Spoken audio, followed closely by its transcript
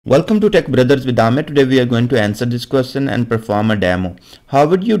Welcome to Tech Brothers with Amit. Today we are going to answer this question and perform a demo. How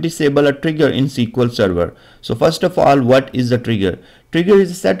would you disable a trigger in SQL Server? So first of all, what is a trigger? Trigger is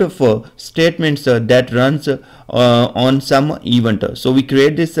a set of statements that runs on some event. So we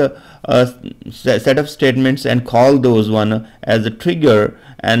create this set of statements and call those one as a trigger,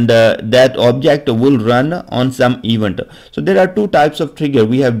 and that object will run on some event. So there are two types of trigger.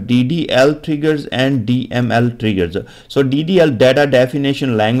 We have DDL triggers and DML triggers. So DDL, data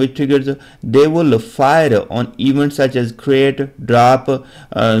definition language triggers, they will fire on events such as create, drop,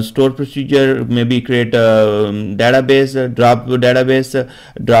 store procedure, maybe create a database,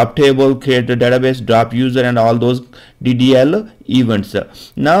 drop table, create a database, drop user, and all those DDL events.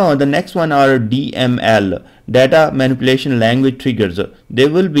 Now the next one are DML, data manipulation language triggers. They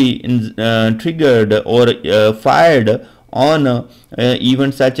will be triggered or fired on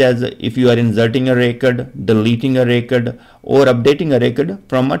events such as if you are inserting a record, deleting a record, or updating a record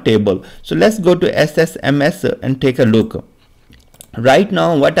from a table. So let's go to SSMS and take a look. Right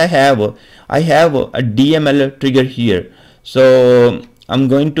now what I have a DML trigger here. So I'm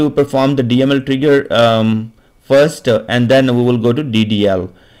going to perform the DML trigger first, and then we will go to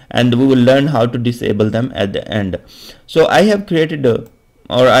DDL, and we will learn how to disable them at the end. So I have created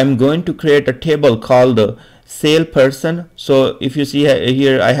I'm going to create a table called salesperson. So if you see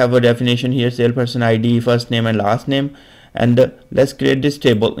here, I have a definition here: salesperson ID, first name and last name, and let's create this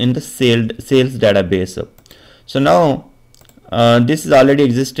table in the sales database. So now this is already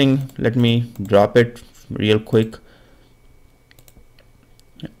existing. Let me drop it real quick.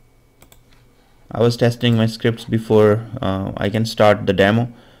 I was testing my scripts before I can start the demo,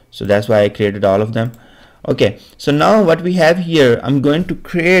 so that's why I created all of them. Okay, so now what we have here, I'm going to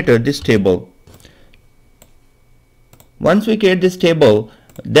create this table. Once we create this table,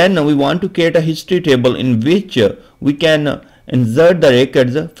 then we want to create a history table in which we can insert the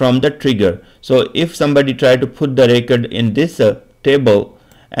records from the trigger. So if somebody try to put the record in this table,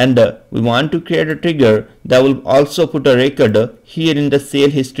 and we want to create a trigger that will also put a record here in the sale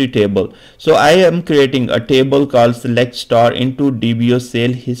history table. So I am creating a table called select star into DBO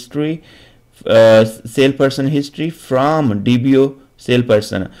sale history, salesperson history from DBO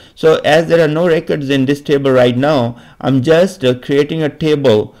salesperson. So as there are no records in this table right now, I'm just creating a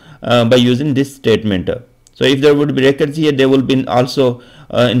table by using this statement. So if there would be records here, they will be also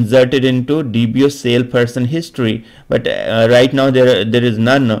inserted into DBO salesperson history, but right now there is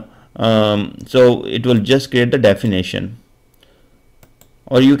none, so it will just create the definition.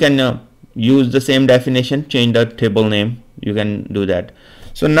 Or you can use the same definition, change the table name, you can do that.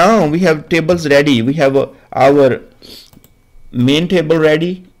 So now we have tables ready. We have our main table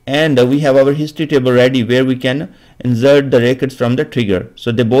ready, and we have our history table ready where we can insert the records from the trigger.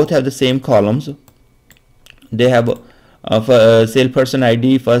 So they both have the same columns. They have a salesperson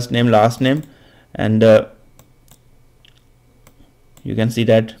ID, first name, last name, and you can see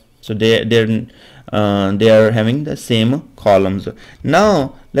that. So they are having the same columns.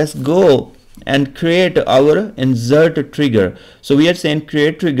 Now let's go and create our insert trigger. So we are saying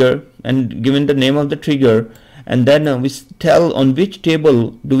create trigger and given the name of the trigger, and then we tell on which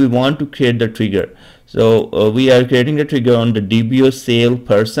table do we want to create the trigger. So we are creating the trigger on the DBO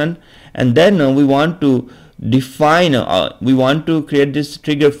salesperson, and then we want to define we want to create this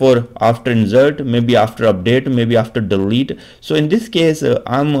trigger for after insert, maybe after update, maybe after delete. So in this case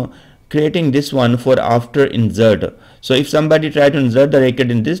I'm creating this one for after insert. So if somebody try to insert the record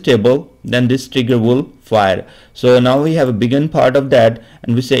in this table, then this trigger will fire. So now we have a begin part of that,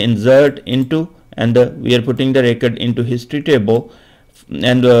 and we say insert into, and we are putting the record into history table,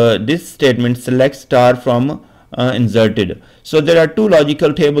 and this statement select star from inserted. So there are two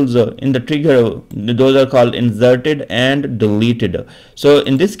logical tables in the trigger. Those are called inserted and deleted. So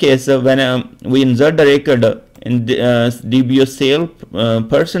in this case when we insert the record in the DBO sale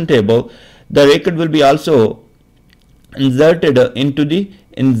person table, the record will be also inserted into the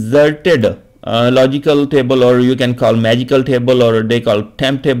inserted logical table, or you can call magical table, or they call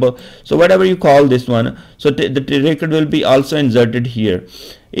temp table. So whatever you call this one, so the record will be also inserted here.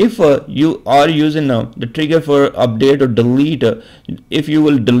 If you are using the trigger for update or delete, if you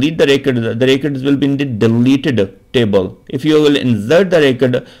will delete the records will be in the deleted table. If you will insert the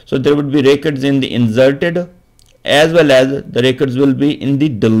record, so there would be records in the inserted as well as the records will be in the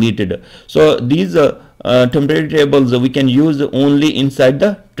deleted. So these temporary tables we can use only inside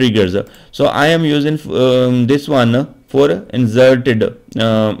the triggers. So I am using this one for inserted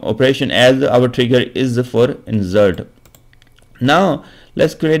operation, as our trigger is for insert. Now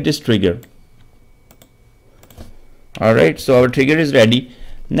let's create this trigger. Alright, so our trigger is ready.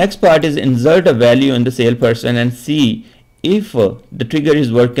 Next part is insert a value in the salesperson and see if the trigger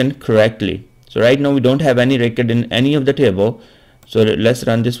is working correctly. So right now we don't have any record in any of the table. So let's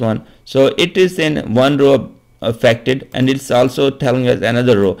run this one. So it is in one row affected, and it's also telling us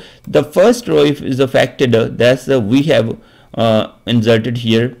another row. The first row if is affected, that's we have inserted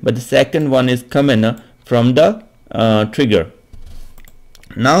here, but the second one is coming from the trigger.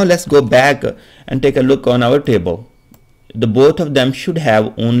 Now let's go back and take a look on our table. The both of them should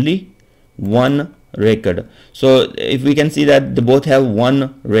have only one record. So if we can see that they both have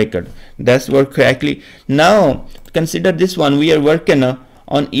one record, that's worked correctly. Now consider this one. We are working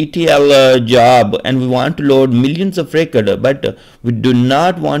on ETL job, and we want to load millions of records, but we do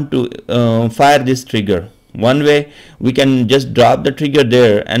not want to fire this trigger. One way, we can just drop the trigger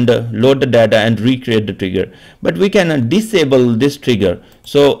there and load the data and recreate the trigger, but we can disable this trigger.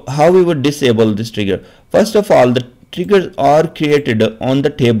 So how we would disable this trigger? First of all, the triggers are created on the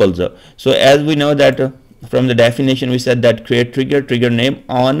tables. So as we know that from the definition, we said that create trigger name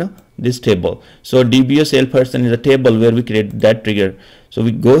on this table. So DBO salesperson is a table where we create that trigger. So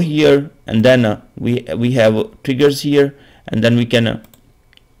we go here, and then we have triggers here, and then we can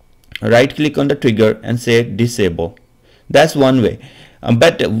right click on the trigger and say disable. That's one way.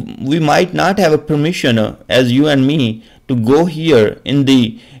 But we might not have a permission as you and me to go here in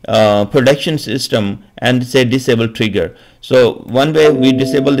the production system and say disable trigger. So one way, we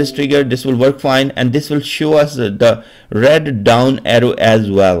disable this trigger, this will work fine, and this will show us the red down arrow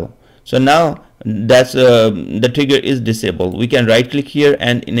as well. So now that's the trigger is disabled. We can right click here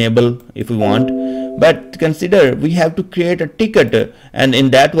and enable if we want, but consider we have to create a ticket, and in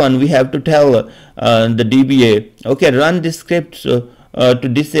that one we have to tell the DBA, okay, run this script to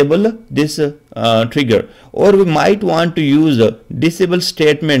disable this trigger. Or we might want to use a disable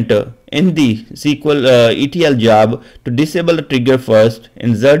statement in the SQL ETL job to disable the trigger first,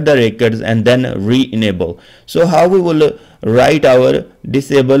 insert the records, and then re-enable. So how we will write our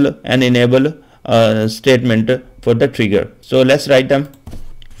disable and enable statement for the trigger? So let's write them.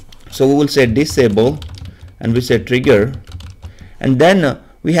 So we will say disable, and we say trigger, and then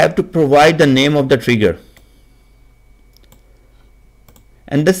we have to provide the name of the trigger.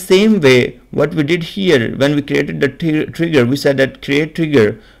 And the same way what we did here when we created the trigger, we said that create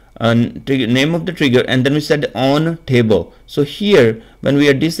trigger, name of the trigger, and then we said on table. So here when we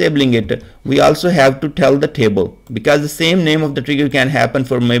are disabling it, we also have to tell the table, because the same name of the trigger can happen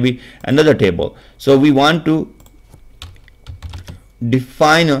for maybe another table. So we want to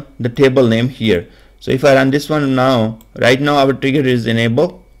define the table name here. So if I run this one now, right now our trigger is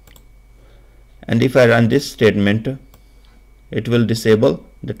enabled, and if I run this statement, it will disable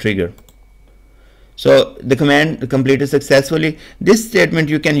the trigger. So the command completed successfully. This statement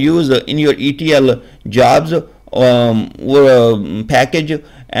you can use in your ETL jobs or package,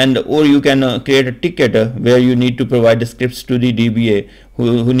 and or you can create a ticket where you need to provide the scripts to the DBA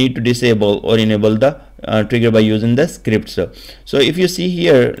who need to disable or enable the trigger by using the scripts. So if you see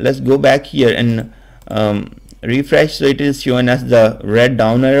here, let's go back here and refresh. So it is showing us the red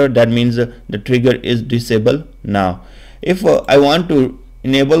down arrow. That means the trigger is disabled now. If I want to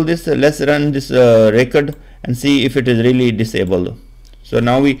enable this, let's run this record and see if it is really disabled. So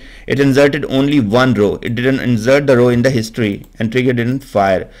now it inserted only one row. It didn't insert the row in the history, and trigger didn't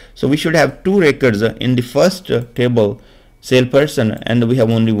fire. So we should have two records in the first table, salesperson, and we have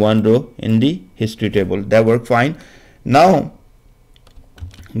only one row in the history table. That worked fine. Now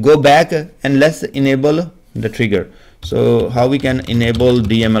go back and let's enable the trigger. So how we can enable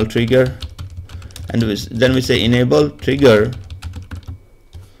DML trigger? And then we say enable trigger,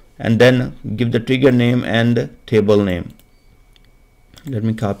 and then give the trigger name and table name. Let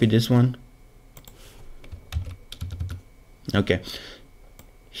me copy this one. Okay,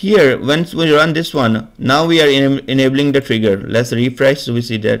 here once we run this one, now we are enabling the trigger. Let's refresh. So we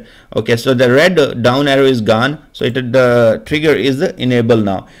see that, okay, so the red down arrow is gone, so the trigger is enabled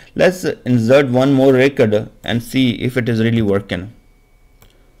now. Let's insert one more record and see if it is really working.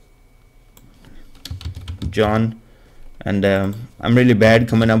 John, and I'm really bad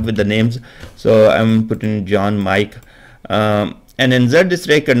coming up with the names, so I'm putting John, Mike, and insert this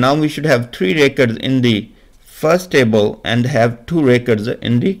record. Now we should have three records in the first table and have two records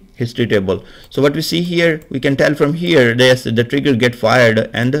in the history table. So what we see here, we can tell from here, yes, the trigger get fired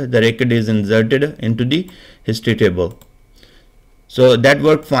and the record is inserted into the history table. So that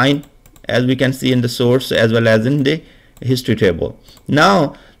worked fine, as we can see in the source as well as in the history table.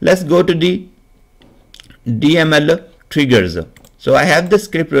 Now let's go to the DML triggers. So I have the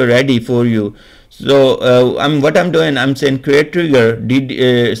script ready for you. So what I'm doing, I'm saying create trigger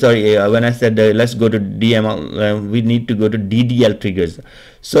when I said let's go to DML, we need to go to DDL triggers.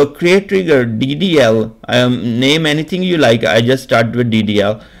 So create trigger DDL, name anything you like. I just start with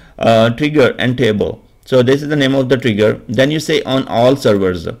DDL, trigger and table. So this is the name of the trigger. Then you say on all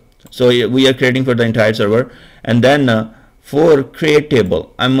servers. So we are creating for the entire server. And then for create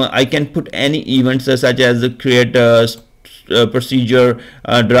table, I can put any events such as create procedure,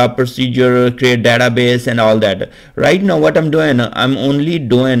 drop procedure, create database, and all that. Right now what I'm doing, I'm only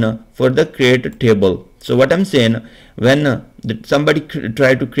doing for the create table. So what I'm saying, when somebody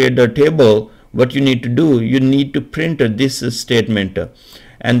try to create the table, what you need to do, you need to print this statement,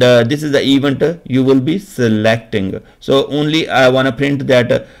 and this is the event you will be selecting. So only I want to print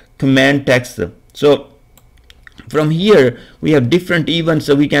that command text. So from here we have different events,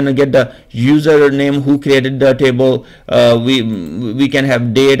 so we can get the username who created the table, we can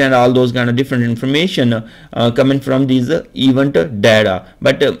have date and all those kind of different information coming from these event data.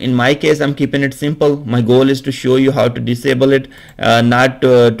 But in my case I'm keeping it simple. My goal is to show you how to disable it, not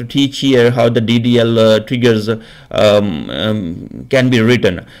to teach here how the DDL triggers can be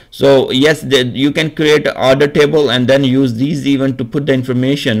written. So yes, you can create order table and then use these events to put the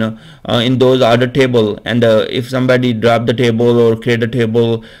information in those order table, and if somebody drop the table or create a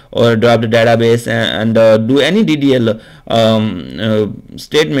table or drop the database and do any DDL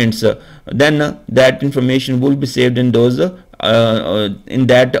statements, then that information will be saved in those in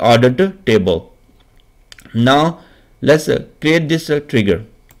that ordered table. Now let's create this trigger.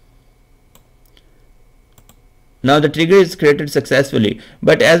 Now the trigger is created successfully,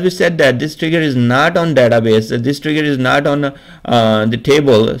 but as we said that this trigger is not on database, this trigger is not on the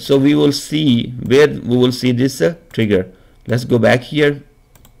table. So we will see where we will see this trigger. Let's go back here,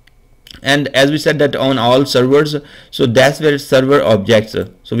 and as we said that on all servers, so that's where server objects.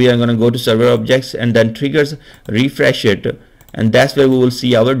 So we are going to go to server objects and then triggers, refresh it, and that's where we will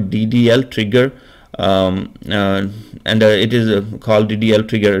see our DDL trigger, and it is called DDL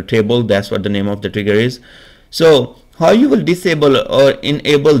trigger table. That's what the name of the trigger is. So how you will disable or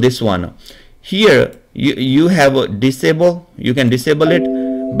enable this one? Here you have a disable, you can disable it,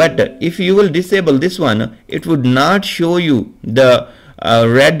 but if you will disable this one, it would not show you the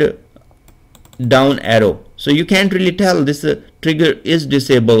red down arrow. So you can't really tell this trigger is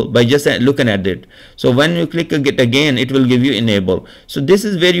disabled by just looking at it. So when you click it again, it will give you enable. So this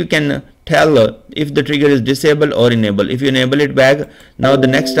is where you can tell if the trigger is disabled or enabled. If you enable it back, now the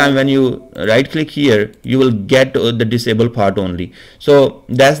next time when you right click here, you will get the disable part only. So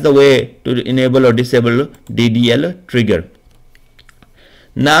that's the way to enable or disable DDL trigger.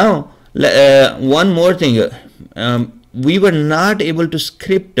 Now one more thing, we were not able to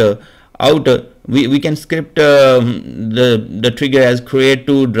script out. We can script the trigger as create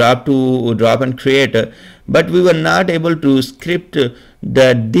to drop and create, but we were not able to script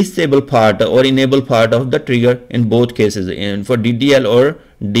the disable part or enable part of the trigger in both cases, for DDL or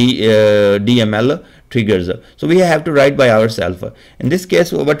DML triggers. So we have to write by ourselves. In this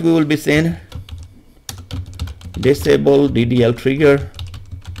case, what we will be saying, disable DDL trigger,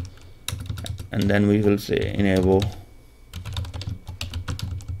 and then we will say enable.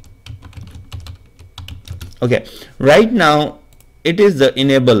 Okay, right now it is the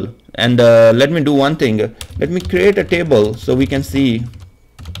enable, and let me do one thing. Let me create a table so we can see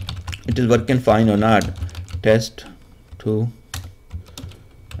it is working fine or not. Test 2,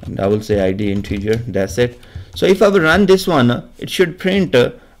 and I will say ID integer. That's it. So if I will run this one, it should print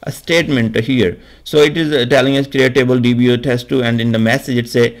a statement here. So it is telling us create table DBO test 2, and in the message it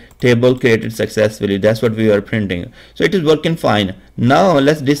say table created successfully. That's what we are printing. So it is working fine. Now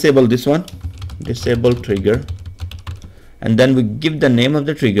let's disable this one. Disable trigger, and then we give the name of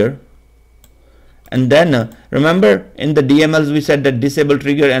the trigger, and then remember in the DMLs we said that disable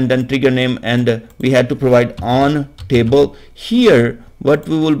trigger and then trigger name, and we had to provide on table. Here what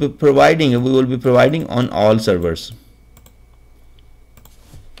we will be providing, on all servers.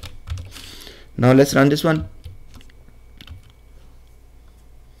 Now let's run this one.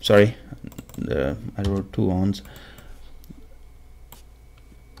 Sorry, I wrote 2 ons.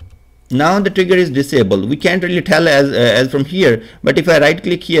 Now the trigger is disabled. We can't really tell as from here, but if I right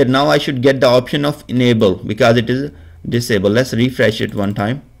click here, now I should get the option of enable because it is disabled. Let's refresh it one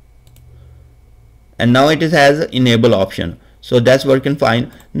time, and now it has enable option. So that's working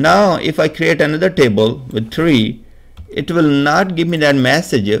fine. Now if I create another table with 3, it will not give me that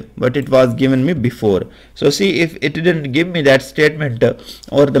message, but it was given me before. So see, if it didn't give me that statement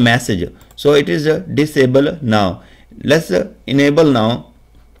or the message, so it is disabled now. Let's enable now.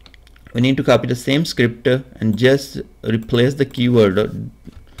 We need to copy the same script and just replace the keyword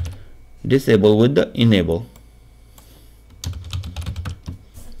disable with the enable.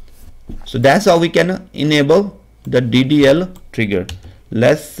 So that's how we can enable the DDL trigger.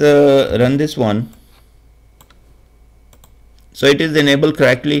 Let's run this one. So it is enabled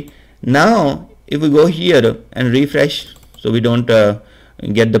correctly. Now if we go here and refresh, so we don't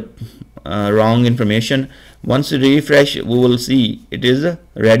get the wrong information, once we refresh we will see it is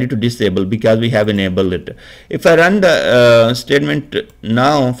ready to disable because we have enabled it. If I run the statement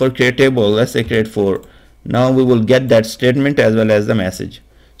now for create table, let's say create 4, now we will get that statement as well as the message.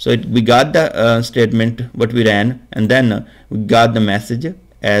 So we got the statement what we ran, and then we got the message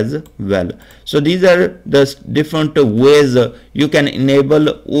as well. So these are the different ways you can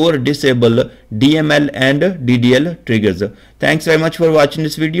enable or disable DML and DDL triggers. Thanks very much for watching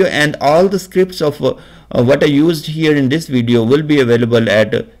this video, and all the scripts of what I used here in this video will be available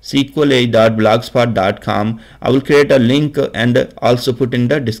at sqla.blogspot.com. I will create a link and also put in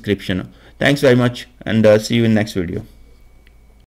the description. Thanks very much, and see you in next video.